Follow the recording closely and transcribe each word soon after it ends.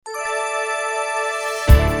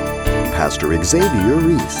Pastor Xavier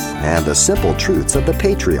Reese and the simple truths of the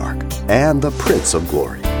Patriarch and the Prince of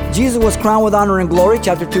Glory. Jesus was crowned with honor and glory,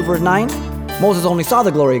 chapter 2, verse 9. Moses only saw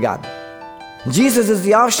the glory of God. Jesus is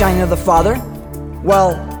the outshining of the Father,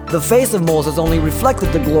 while the face of Moses only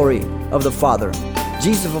reflected the glory of the Father.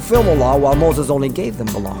 Jesus fulfilled the law while Moses only gave them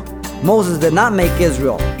the law. Moses did not make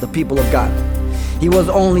Israel the people of God. He was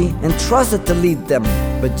only entrusted to lead them,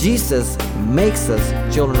 but Jesus makes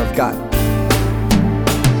us children of God.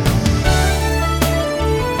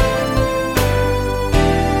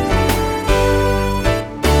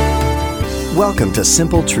 Welcome to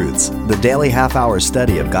Simple Truths, the daily half-hour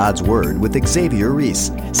study of God's Word with Xavier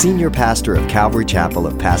Reese, Senior Pastor of Calvary Chapel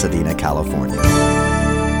of Pasadena, California.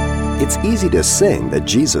 It's easy to sing that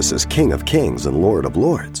Jesus is King of Kings and Lord of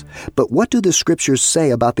Lords, but what do the Scriptures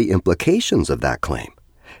say about the implications of that claim?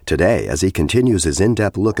 Today, as he continues his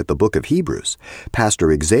in-depth look at the book of Hebrews,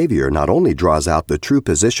 Pastor Xavier not only draws out the true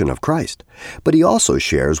position of Christ, but he also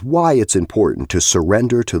shares why it's important to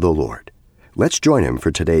surrender to the Lord. Let's join him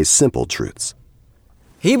for today's Simple Truths.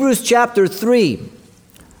 Hebrews chapter 3,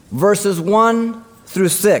 verses 1 through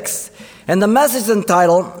 6. And the message is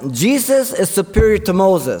entitled, Jesus is Superior to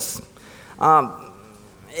Moses.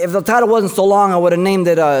 If the title wasn't so long, I would have named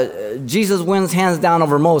it Jesus Wins Hands Down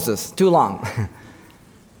Over Moses. Too long.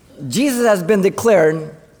 Jesus has been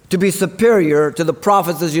declared to be superior to the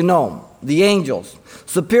prophets, as you know, the angels.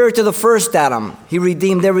 Superior to the first Adam. He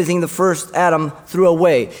redeemed everything the first Adam threw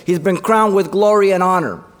away. He's been crowned with glory and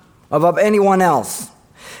honor above anyone else.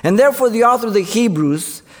 And therefore the author of the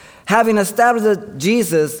Hebrews, having established that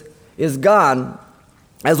Jesus is God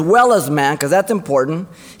as well as man, because that's important,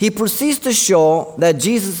 he proceeds to show that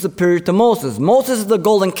Jesus is superior to Moses. Moses is the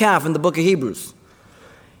golden calf in the book of Hebrews.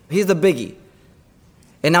 He's the biggie.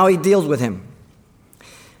 And now he deals with him.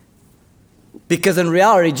 Because in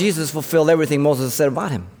reality, Jesus fulfilled everything Moses said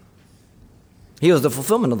about him. He was the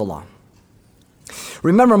fulfillment of the law.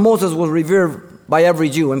 Remember, Moses was revered by every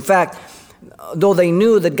Jew. In fact, though they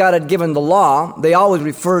knew that God had given the law, they always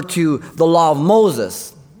referred to the law of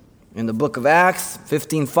Moses. In the book of Acts,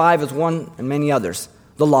 15:5 is one, and many others.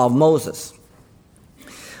 The law of Moses.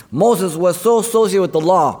 Moses was so associated with the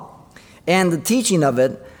law and the teaching of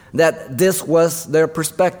it that this was their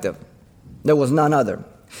perspective. There was none other.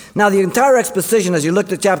 Now, the entire exposition, as you look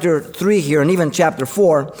at chapter 3 here and even chapter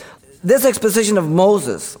 4, this exposition of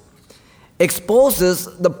Moses exposes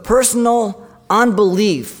the personal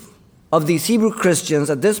unbelief of these Hebrew Christians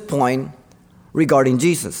at this point regarding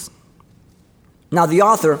Jesus. Now, the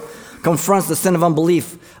author confronts the sin of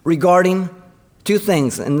unbelief regarding two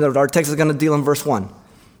things, and our text is going to deal in verse 1,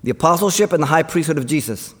 the apostleship and the high priesthood of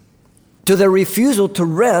Jesus, to their refusal to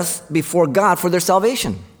rest before God for their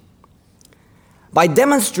salvation, by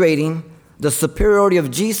demonstrating the superiority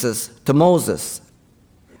of Jesus to Moses.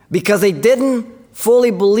 Because they didn't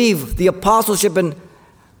fully believe the apostleship and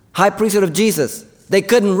high priesthood of Jesus, they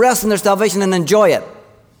couldn't rest in their salvation and enjoy it.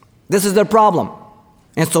 This is their problem.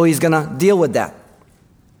 And so he's going to deal with that.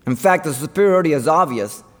 In fact, the superiority is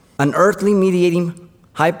obvious. An earthly mediating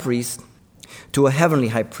high priest to a heavenly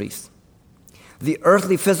high priest. The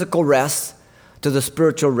earthly physical rest to the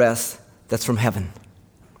spiritual rest that's from heaven.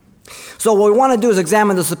 So what we want to do is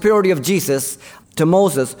examine the superiority of Jesus to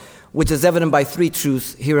Moses, which is evident by three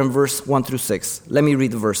truths here in verse 1 through 6. Let me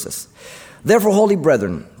read the verses. Therefore, holy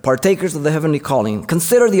brethren, partakers of the heavenly calling,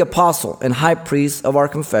 consider the apostle and high priest of our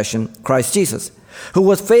confession, Christ Jesus, who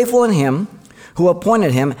was faithful in him, who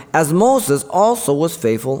appointed him, as Moses also was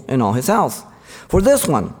faithful in all his house. For this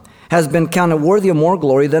one has been counted worthy of more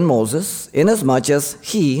glory than Moses, inasmuch as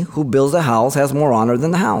he who builds a house has more honor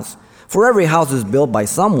than the house. For every house is built by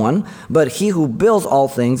someone, but he who builds all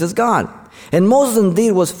things is God. And Moses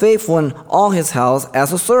indeed was faithful in all his house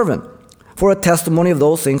as a servant, for a testimony of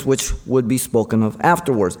those things which would be spoken of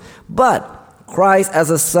afterwards. But Christ as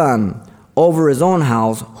a son over his own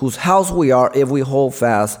house, whose house we are if we hold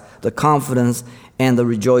fast the confidence and the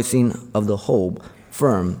rejoicing of the hope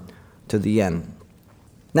firm to the end.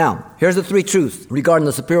 Now, here's the three truths regarding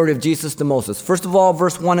the superiority of Jesus to Moses. First of all,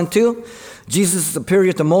 verse 1 and 2, Jesus is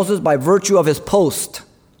superior to Moses by virtue of his post.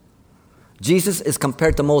 Jesus is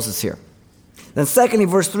compared to Moses here. Then secondly,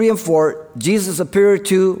 verse 3 and 4, Jesus is superior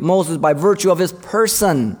to Moses by virtue of his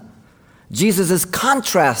person. Jesus is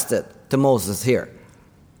contrasted to Moses here.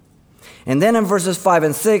 And then in verses 5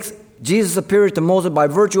 and 6, Jesus is superior to Moses by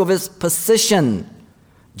virtue of his position.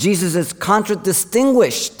 Jesus is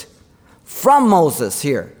contradistinguished from Moses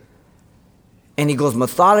here. And he goes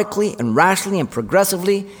methodically and rationally and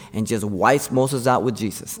progressively and just wipes Moses out with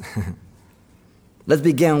Jesus. Let's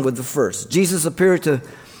begin with the first. Jesus is superior to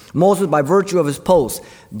Moses by virtue of his post.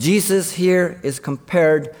 Jesus here is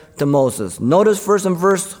compared to Moses. Notice first in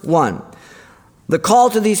verse 1. The call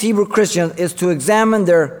to these Hebrew Christians is to examine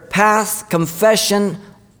their past confession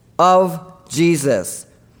of Jesus.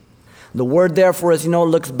 The word, therefore, as you know,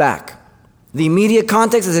 looks back. The immediate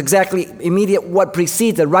context is exactly immediate what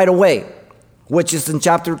precedes it right away, which is in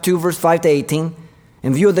chapter 2, verse 5 to 18.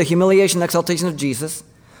 In view of the humiliation and exaltation of Jesus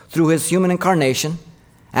through his human incarnation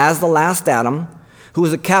as the last Adam, who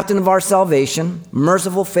is the captain of our salvation,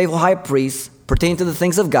 merciful, faithful high priest, pertaining to the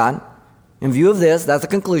things of God. In view of this, that's the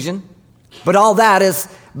conclusion. But all that is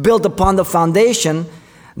built upon the foundation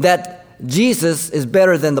that Jesus is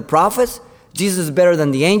better than the prophets. Jesus is better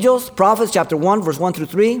than the angels. Prophets, chapter 1, verse 1 through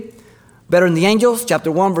 3. Better than the angels, chapter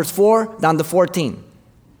 1, verse 4, down to 14.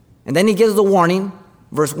 And then he gives the warning,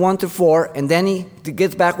 verse 1 to 4, and then he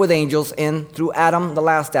gets back with angels in through Adam, the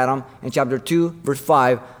last Adam, in chapter 2, verse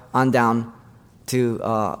 5, on down to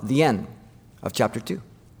the end of chapter 2.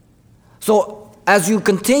 So, as you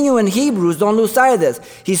continue in Hebrews, don't lose sight of this.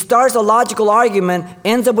 He starts a logical argument,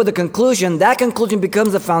 ends up with a conclusion. That conclusion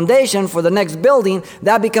becomes the foundation for the next building.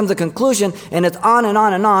 That becomes a conclusion, and it's on and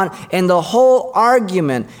on and on. And the whole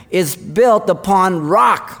argument is built upon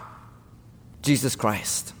rock, Jesus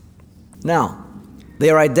Christ. Now, they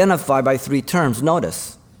are identified by three terms.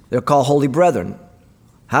 Notice, they're called holy brethren.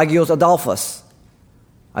 Hagios Adolphos,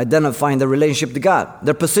 identifying their relationship to God.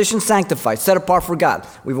 Their position sanctified, set apart for God.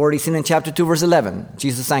 We've already seen in chapter 2, verse 11,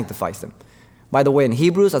 Jesus sanctifies them. By the way, in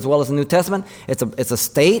Hebrews, as well as the New Testament, it's a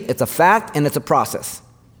state, it's a fact, and it's a process.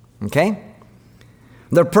 Okay?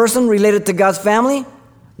 Their person related to God's family,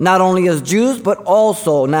 not only as Jews, but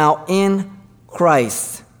also now in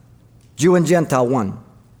Christ. Jew and Gentile one.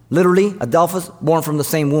 Literally, Adolphus, born from the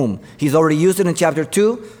same womb. He's already used it in chapter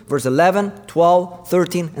 2, verse 11, 12,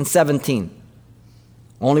 13, and 17.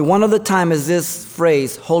 Only one other time is this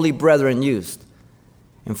phrase, holy brethren, used.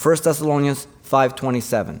 In 1 Thessalonians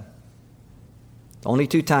 5:27. Only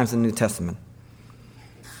 2 times in the New Testament.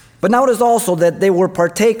 But notice also that they were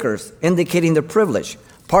partakers, indicating their privilege.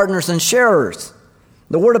 Partners and sharers.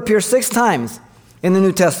 The word appears 6 times in the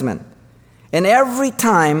New Testament. And every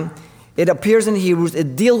time it appears in Hebrews,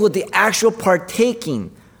 it deals with the actual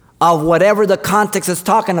partaking of whatever the context is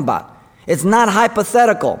talking about. It's not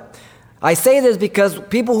hypothetical. I say this because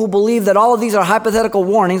people who believe that all of these are hypothetical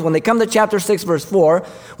warnings, when they come to chapter 6, verse 4,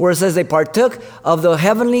 where it says they partook of the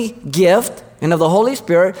heavenly gift and of the Holy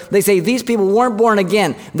Spirit, they say these people weren't born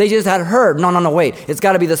again. They just had heard. No, wait. It's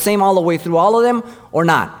got to be the same all the way through all of them or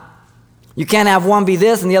not. You can't have one be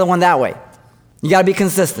this and the other one that way. You got to be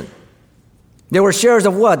consistent. They were sharers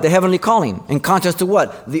of what? The heavenly calling. In contrast to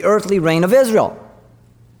what? The earthly reign of Israel.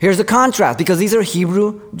 Here's the contrast, because these are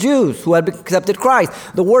Hebrew Jews who had accepted Christ.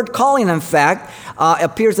 The word calling, in fact,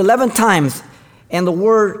 appears 11 times in the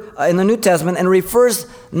word in the New Testament and refers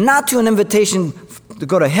not to an invitation to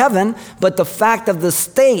go to heaven, but the fact of the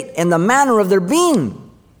state and the manner of their being.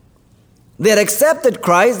 They had accepted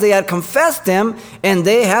Christ, they had confessed Him, and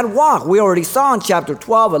they had walked. We already saw in chapter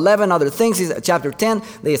 12, 11, other things. Chapter 10,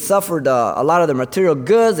 they had suffered a lot of the material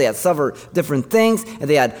goods. They had suffered different things, and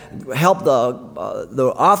they had helped the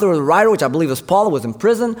author or the writer, which I believe is Paul, who was in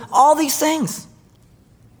prison. All these things.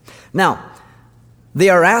 Now, they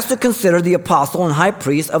are asked to consider the apostle and high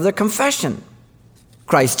priest of their confession,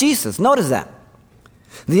 Christ Jesus. Notice that.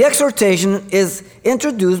 The exhortation is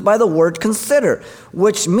introduced by the word consider,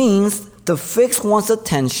 which means to fix one's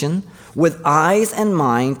attention with eyes and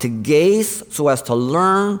mind, to gaze so as to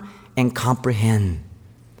learn and comprehend.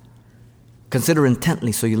 Consider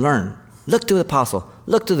intently so you learn. Look to the apostle.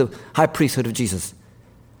 Look to the high priesthood of Jesus.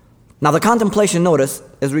 Now the contemplation, notice,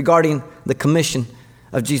 is regarding the commission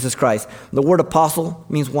of Jesus Christ. The word apostle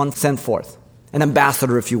means one sent forth, an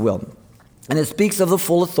ambassador, if you will. And it speaks of the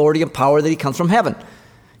full authority and power that he comes from heaven.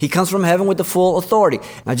 He comes from heaven with the full authority.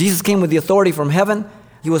 Now Jesus came with the authority from heaven.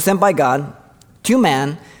 He was sent by God to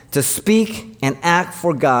man to speak and act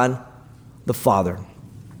for God the Father.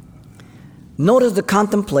 Notice the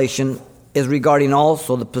contemplation is regarding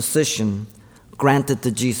also the position granted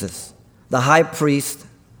to Jesus. The high priest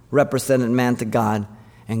represented man to God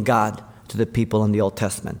and God to the people in the Old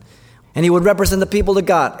Testament. And he would represent the people to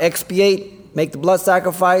God, expiate, make the blood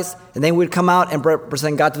sacrifice, and then he would come out and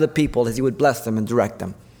represent God to the people as he would bless them and direct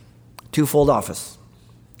them. Twofold office.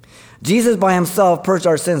 Jesus by himself purged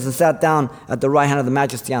our sins and sat down at the right hand of the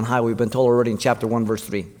Majesty on high. We've been told already in chapter 1, verse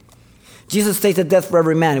 3. Jesus tasted death for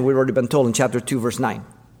every man, and we've already been told in chapter 2, verse 9.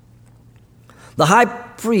 The high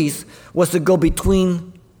priest was to go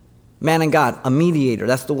between man and God, a mediator,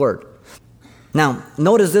 that's the word. Now,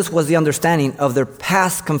 notice this was the understanding of their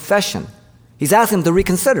past confession. He's asking them to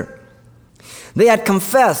reconsider. They had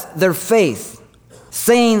confessed their faith,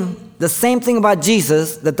 saying the same thing about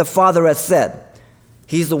Jesus that the Father had said.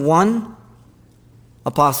 He's the one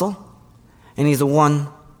apostle, and he's the one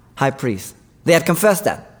high priest. They had confessed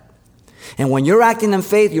that. And when you're acting in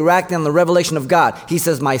faith, you're acting on the revelation of God. He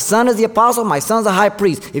says, my son is the apostle, my son's the high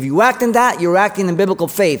priest. If you act in that, you're acting in biblical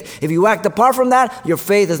faith. If you act apart from that, your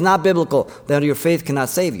faith is not biblical. Then your faith cannot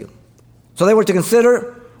save you. So they were to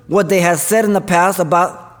consider what they had said in the past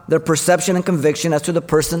about their perception and conviction as to the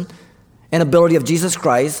person and ability of Jesus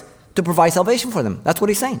Christ to provide salvation for them. That's what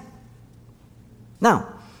he's saying.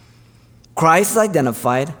 Now, Christ is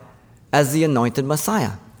identified as the anointed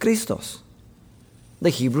Messiah, Christos, the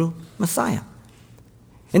Hebrew Messiah.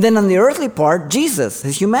 And then on the earthly part, Jesus,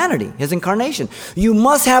 his humanity, his incarnation. You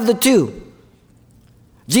must have the two.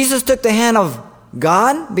 Jesus took the hand of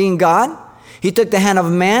God, being God. He took the hand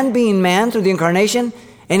of man, being man, through the incarnation.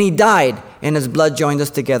 And he died, and his blood joined us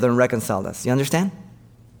together and reconciled us. You understand?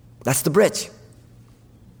 That's the bridge.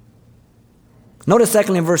 Notice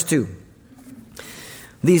secondly in verse 2.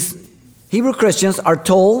 These Hebrew Christians are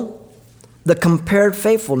told the compared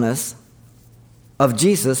faithfulness of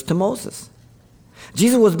Jesus to Moses.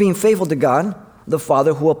 Jesus was being faithful to God, the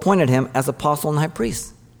Father, who appointed him as apostle and high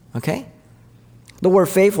priest. Okay? The word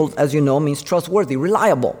faithful, as you know, means trustworthy,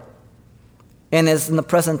 reliable. And is in the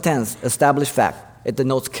present tense, established fact. It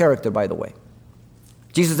denotes character, by the way.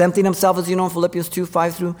 Jesus emptied himself, as you know, in Philippians 2,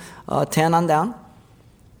 5 through 10 on down,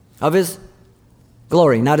 of his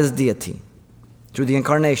glory, not his deity, through the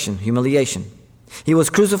incarnation, humiliation. He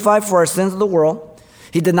was crucified for our sins of the world.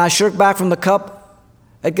 He did not shirk back from the cup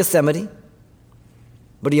at Gethsemane,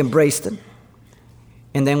 but he embraced it.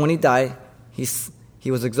 And then when he died,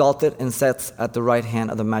 he was exalted and sits at the right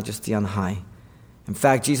hand of the Majesty on high. In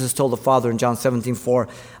fact, Jesus told the Father in John 17:4,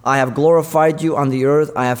 I have glorified you on the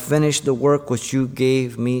earth. I have finished the work which you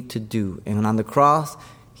gave me to do. And on the cross,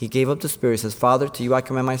 he gave up the Spirit. He says, Father, to you I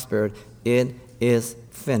commend my spirit. It is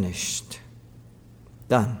finished.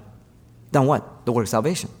 Done. Done what? The work of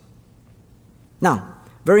salvation. Now,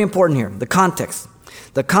 very important here, the context.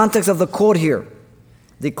 The context of the quote here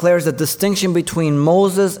declares the distinction between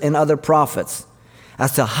Moses and other prophets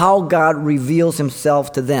as to how God reveals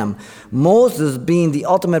himself to them. Moses being the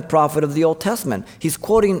ultimate prophet of the Old Testament. He's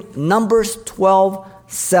quoting Numbers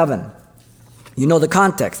 12:7. You know the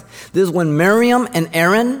context. This is when Miriam and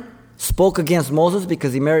Aaron spoke against Moses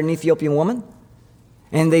because he married an Ethiopian woman.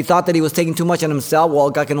 And they thought that he was taking too much on himself. Well,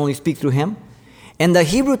 God can only speak through him. And the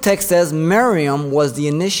Hebrew text says Miriam was the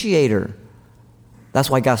initiator. That's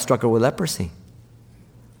why God struck her with leprosy.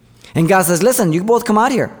 And God says, listen, you both come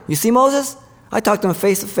out here. You see Moses? I talk to him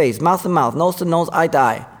face to face, mouth to mouth, nose to nose, eye to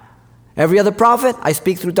eye. Every other prophet, I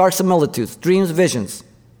speak through dark similitudes, dreams, visions.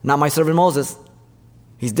 Not my servant Moses.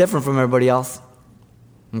 He's different from everybody else.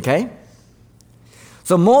 Okay?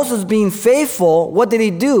 So Moses being faithful, what did he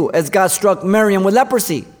do as God struck Miriam with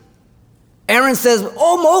leprosy? Aaron says,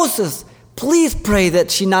 oh Moses, please pray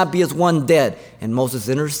that she not be as one dead. And Moses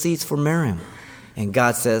intercedes for Miriam. And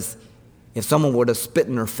God says, if someone were to spit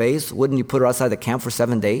in her face, wouldn't you put her outside the camp for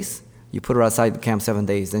 7 days? You put her outside the camp 7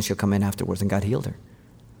 days, then she'll come in afterwards, and God healed her.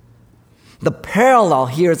 The parallel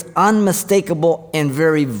here is unmistakable and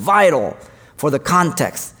very vital for the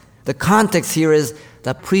context. The context here is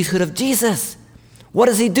the priesthood of Jesus. What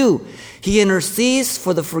does he do? He intercedes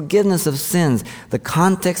for the forgiveness of sins. The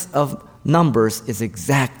context of Numbers is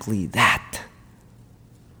exactly that.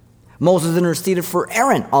 Moses interceded for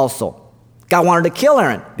Aaron also. God wanted to kill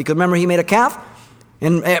Aaron because remember he made a calf?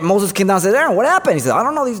 And Moses came down and said, Aaron, what happened? He said, I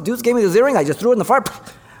don't know. These dudes gave me this earring. I just threw it in the fire.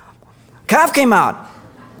 Calf came out.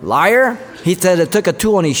 Liar. He said it took a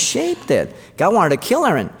tool and he shaped it. God wanted to kill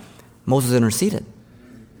Aaron. Moses interceded.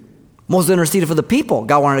 Moses interceded for the people.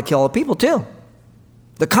 God wanted to kill all the people too.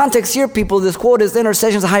 The context here, people, this quote is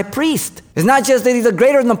intercession as a high priest. It's not just that he's a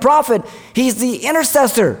greater than the prophet. He's the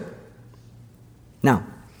intercessor. Now,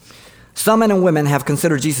 some men and women have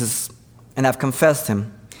considered Jesus and have confessed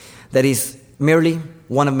him that he's merely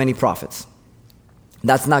one of many prophets.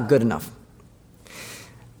 That's not good enough.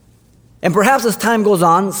 And perhaps as time goes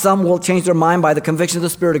on, some will change their mind by the conviction of the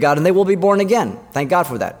Spirit of God, and they will be born again. Thank God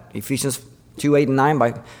for that. Ephesians 2, 8, and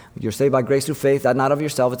 9, you're saved by grace through faith, that not of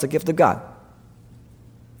yourself, it's a gift of God.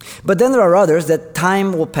 But then there are others that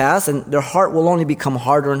time will pass, and their heart will only become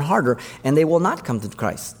harder and harder, and they will not come to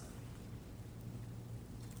Christ.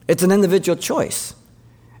 It's an individual choice.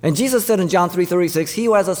 And Jesus said in John 3:36, he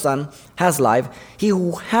who has a son has life. He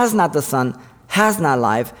who has not the son has not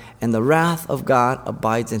life, and the wrath of God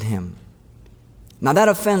abides in him. Now that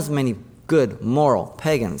offends many good, moral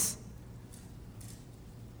pagans.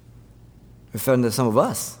 It offended some of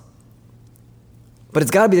us. But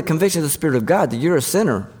it's got to be the conviction of the Spirit of God that you're a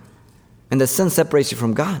sinner and that sin separates you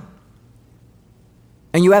from God.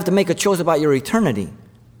 And you have to make a choice about your eternity.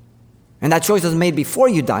 And that choice is made before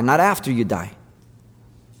you die, not after you die.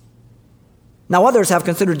 Now others have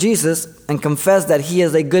considered Jesus and confessed that he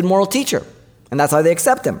is a good moral teacher. And that's how they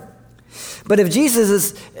accept him. But if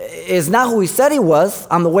Jesus is not who he said he was,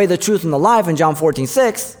 I'm the way, the truth, and the life in John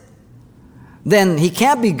 14:6, then he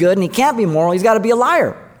can't be good and he can't be moral. He's got to be a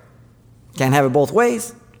liar. Can't have it both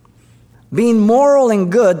ways. Being moral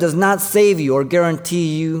and good does not save you or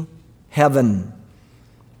guarantee you heaven.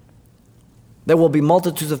 There will be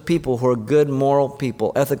multitudes of people who are good, moral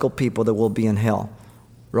people, ethical people that will be in hell.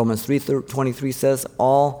 Romans 3:23 says,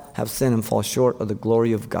 all have sinned and fall short of the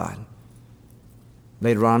glory of God.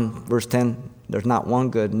 Later on, verse 10, there's not one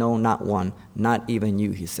good, no, not one, not even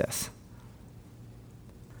you, he says.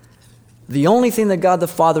 The only thing that God the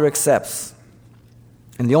Father accepts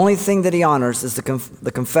and the only thing that he honors is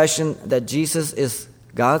the confession that Jesus is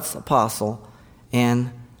God's apostle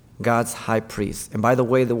and God's high priest. And by the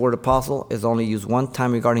way, the word apostle is only used one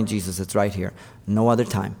time regarding Jesus. It's right here. No other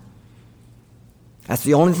time. That's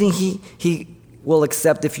the only thing he will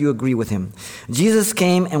accept if you agree with him. Jesus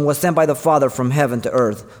came and was sent by the Father from heaven to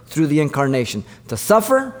earth through the incarnation to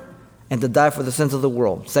suffer and to die for the sins of the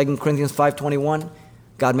world. 2 Corinthians 5:21,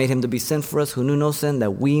 God made him to be sin for us who knew no sin,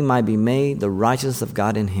 that we might be made the righteousness of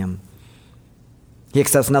God in him. He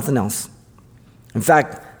accepts nothing else. In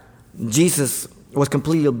fact, Jesus was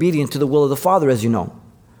completely obedient to the will of the Father, as you know,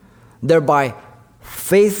 thereby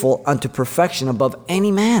faithful unto perfection above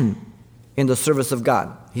any man in the service of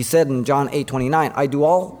God. He said in John 8:29, I do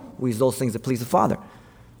always those things that please the Father.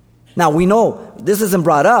 Now we know this isn't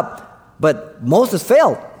brought up, but Moses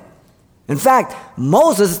failed. In fact,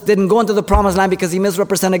 Moses didn't go into the promised land because he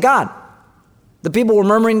misrepresented God. The people were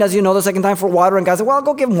murmuring, as you know, the second time for water, and God said, well, I'll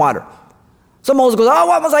go give them water. So Moses goes, oh,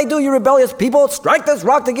 what must I do, you rebellious people? Strike this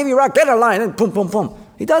rock to give you rock. Get in line. And boom, boom, boom.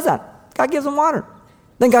 He does that. God gives him water.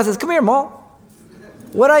 Then God says, come here, Mo.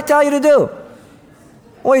 What did I tell you to do?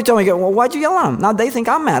 Well, you told me, well, why'd you yell at them? Now they think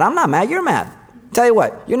I'm mad. I'm not mad. You're mad. Tell you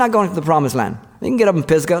what, you're not going to the promised land. You can get up in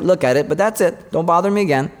Pisgah, look at it, but that's it. Don't bother me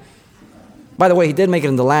again. By the way, he did make it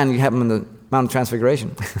in the land. You have him in the Mount of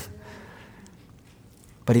Transfiguration.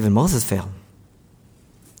 But even Moses failed.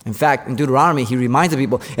 In fact, in Deuteronomy, he reminds the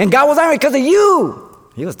people, and God was angry because of you.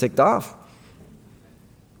 He was ticked off.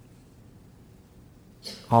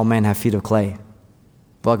 All men have feet of clay.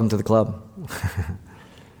 Welcome to the club.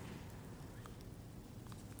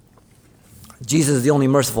 Jesus is the only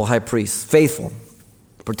merciful high priest, faithful,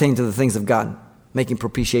 pertaining to the things of God, making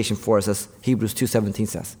propitiation for us, as Hebrews 2:17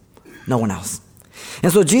 says. No one else.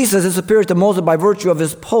 And so Jesus is superior to Moses by virtue of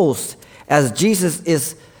his post, as Jesus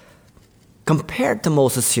is compared to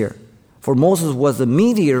Moses here. For Moses was the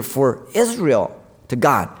mediator for Israel to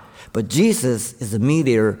God, but Jesus is the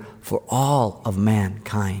mediator for all of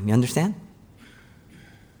mankind. You understand?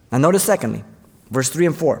 Now notice secondly, verse 3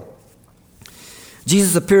 and 4. Jesus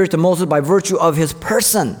is superior to Moses by virtue of his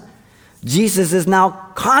person. Jesus is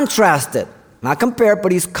now contrasted, not compared,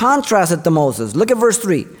 but he's contrasted to Moses. Look at verse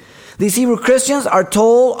 3. These Hebrew Christians are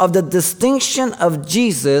told of the distinction of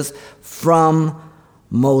Jesus from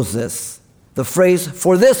Moses. The phrase,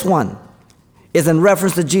 for this one, is in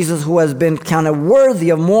reference to Jesus, who has been counted worthy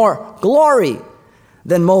of more glory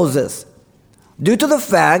than Moses, due to the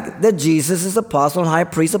fact that Jesus is apostle and high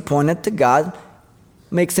priest appointed to God,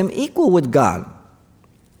 makes him equal with God,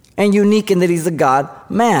 and unique in that he's a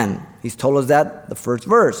God-man. He's told us that the first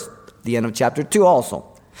verse, the end of chapter 2 also.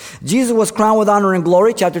 Jesus was crowned with honor and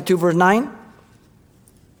glory, chapter 2, verse 9.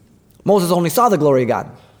 Moses only saw the glory of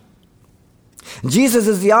God. Jesus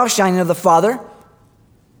is the outshining of the Father,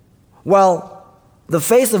 while the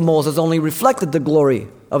face of Moses only reflected the glory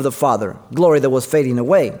of the Father, glory that was fading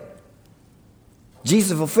away.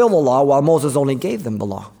 Jesus fulfilled the law, while Moses only gave them the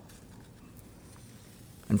law.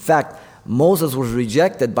 In fact, Moses was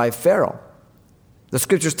rejected by Pharaoh. The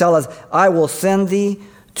scriptures tell us, I will send thee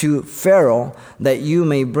to Pharaoh that you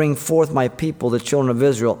may bring forth my people, the children of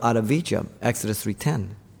Israel, out of Egypt. Exodus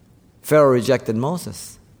 3:10. Pharaoh rejected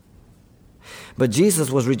Moses. But Jesus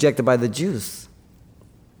was rejected by the Jews,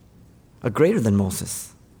 a greater than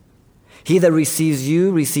Moses. He that receives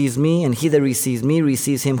you receives me, and he that receives me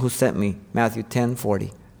receives him who sent me. Matthew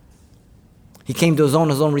 10:40. He came to his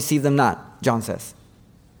own received them not, John says.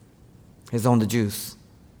 His own, the Jews.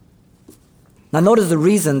 Now notice the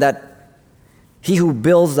reason that he who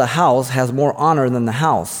builds the house has more honor than the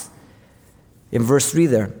house. In verse 3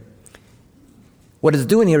 there. What it's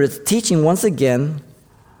doing here is teaching once again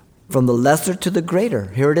from the lesser to the greater.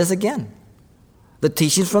 Here it is again. the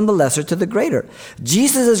teachings from the lesser to the greater.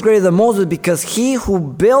 Jesus is greater than Moses because he who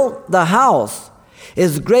built the house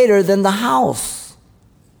is greater than the house.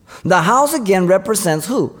 The house again represents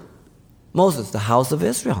who? Moses, the house of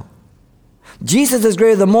Israel. Jesus is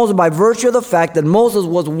greater than Moses by virtue of the fact that Moses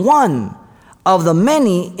was one of the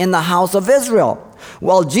many in the house of Israel,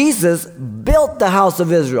 while Jesus built the house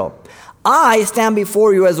of Israel. I stand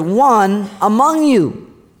before you as one among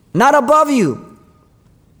you, not above you.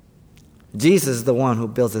 Jesus is the one who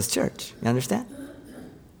builds his church. You understand?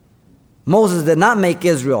 Moses did not make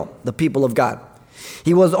Israel the people of God.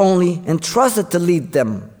 He was only entrusted to lead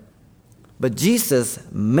them. But Jesus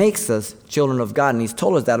makes us children of God, and he's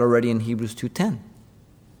told us that already in Hebrews 2:10.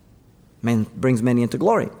 Man brings many into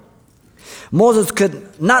glory. Moses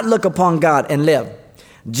could not look upon God and live.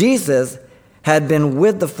 Jesus had been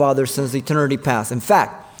with the Father since eternity past. In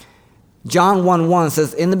fact, John 1:1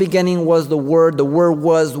 says, in the beginning was the Word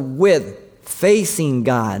was with, facing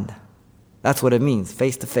God. That's what it means,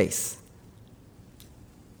 face to face.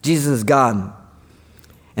 Jesus is God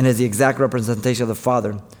and is the exact representation of the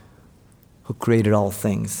Father who created all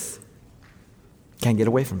things. Can't get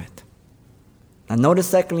away from it. Now notice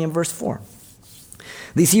secondly in verse 4.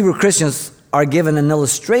 These Hebrew Christians are given an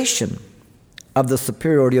illustration of the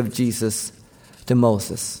superiority of Jesus to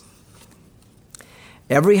Moses.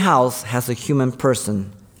 Every house has a human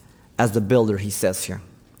person as the builder, he says here.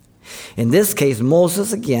 In this case,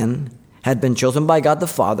 Moses again had been chosen by God the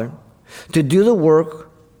Father to do the work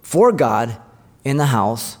for God in the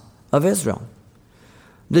house of Israel.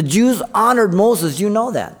 The Jews honored Moses, you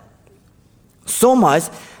know that. So much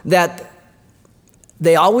that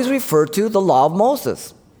they always refer to the law of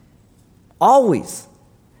Moses. Always.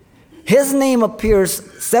 His name appears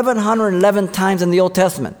 711 times in the Old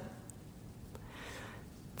Testament.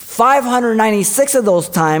 596 of those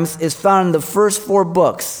times is found in the first 4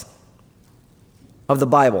 books of the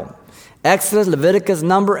Bible. Exodus, Leviticus,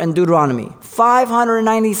 Number, and Deuteronomy.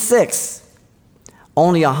 596.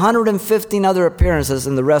 Only 115 other appearances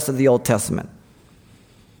in the rest of the Old Testament.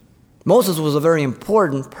 Moses was a very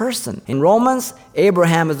important person. In Romans,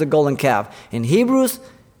 Abraham is the golden calf. In Hebrews,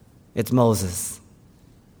 it's Moses.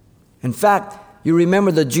 In fact, you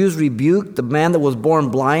remember the Jews rebuked the man that was born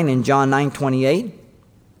blind in John 9:28?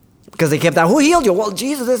 Because they kept asking, who healed you? Well,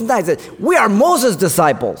 Jesus isn't that. He said, we are Moses'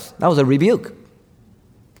 disciples. That was a rebuke.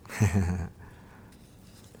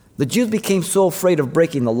 The Jews became so afraid of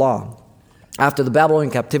breaking the law after the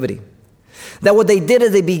Babylonian captivity that what they did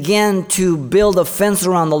is they began to build a fence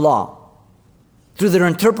around the law through their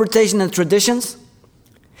interpretation and traditions.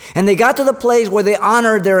 And they got to the place where they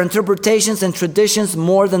honored their interpretations and traditions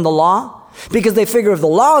more than the law, because they figure if the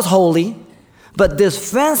law is holy, but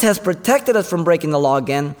this fence has protected us from breaking the law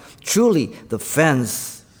again, truly the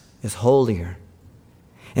fence is holier.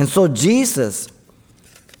 And so Jesus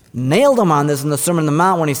nailed them on this in the Sermon on the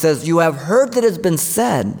Mount when he says, you have heard that it's been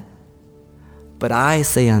said, but I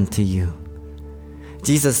say unto you.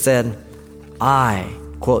 Jesus said, I,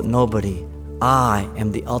 quote, nobody, I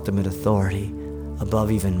am the ultimate authority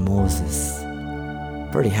above even Moses.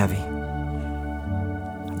 Pretty heavy.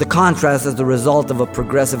 The contrast is the result of a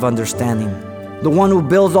progressive understanding. The one who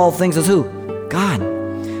builds all things is who? God.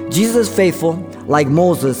 Jesus is faithful, like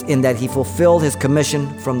Moses, in that he fulfilled his commission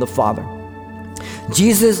from the Father.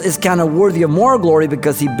 Jesus is kind of worthy of more glory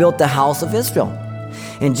because he built the house of Israel.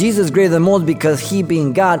 And Jesus is greater than Moses because he,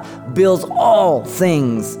 being God, builds all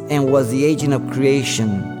things and was the agent of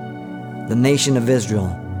creation, the nation of Israel,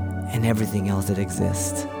 and everything else that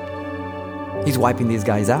exists. He's wiping these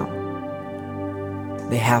guys out.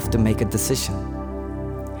 They have to make a decision.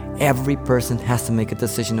 Every person has to make a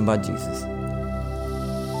decision about Jesus.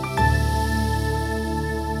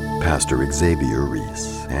 Pastor Xavier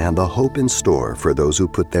Reese and the hope in store for those who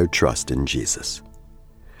put their trust in Jesus.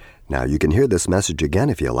 Now you can hear this message again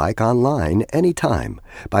if you like online anytime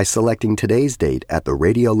by selecting today's date at the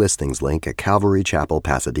radio listings link at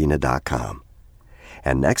CalvaryChapelPasadena.com.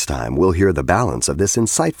 And next time we'll hear the balance of this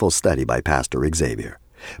insightful study by Pastor Xavier.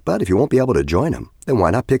 But if you won't be able to join him, then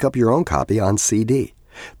why not pick up your own copy on CD?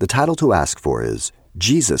 The title to ask for is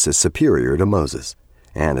Jesus is Superior to Moses,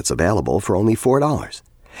 and it's available for only $4.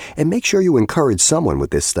 And make sure you encourage someone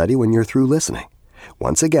with this study when you're through listening.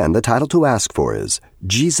 Once again, the title to ask for is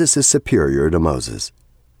Jesus is Superior to Moses,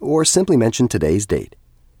 or simply mention today's date.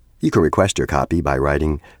 You can request your copy by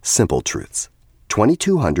writing Simple Truths,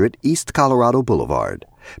 2200 East Colorado Boulevard,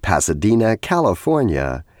 Pasadena,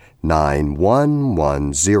 California,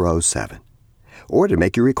 91107. Or to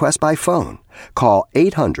make your request by phone, call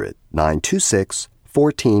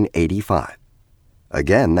 800-926-1485.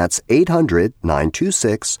 Again, that's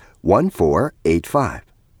 800-926-1485.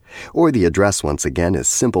 Or the address once again is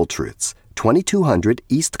Simple Truths, 2200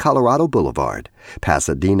 East Colorado Boulevard,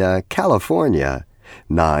 Pasadena, California,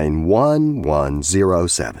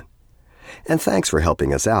 91107. And thanks for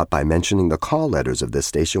helping us out by mentioning the call letters of this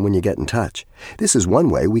station when you get in touch. This is one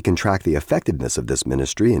way we can track the effectiveness of this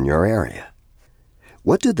ministry in your area.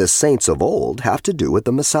 What did the saints of old have to do with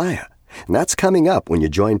the Messiah? And that's coming up when you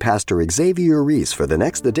join Pastor Xavier Reese for the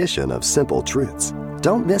next edition of Simple Truths.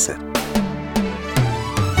 Don't miss it.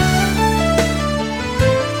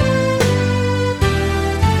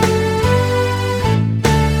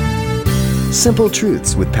 Simple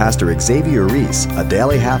Truths with Pastor Xavier Reese, a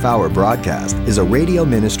daily half-hour broadcast, is a radio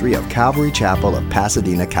ministry of Calvary Chapel of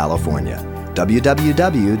Pasadena, California.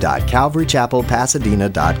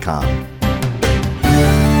 www.calvarychapelpasadena.com.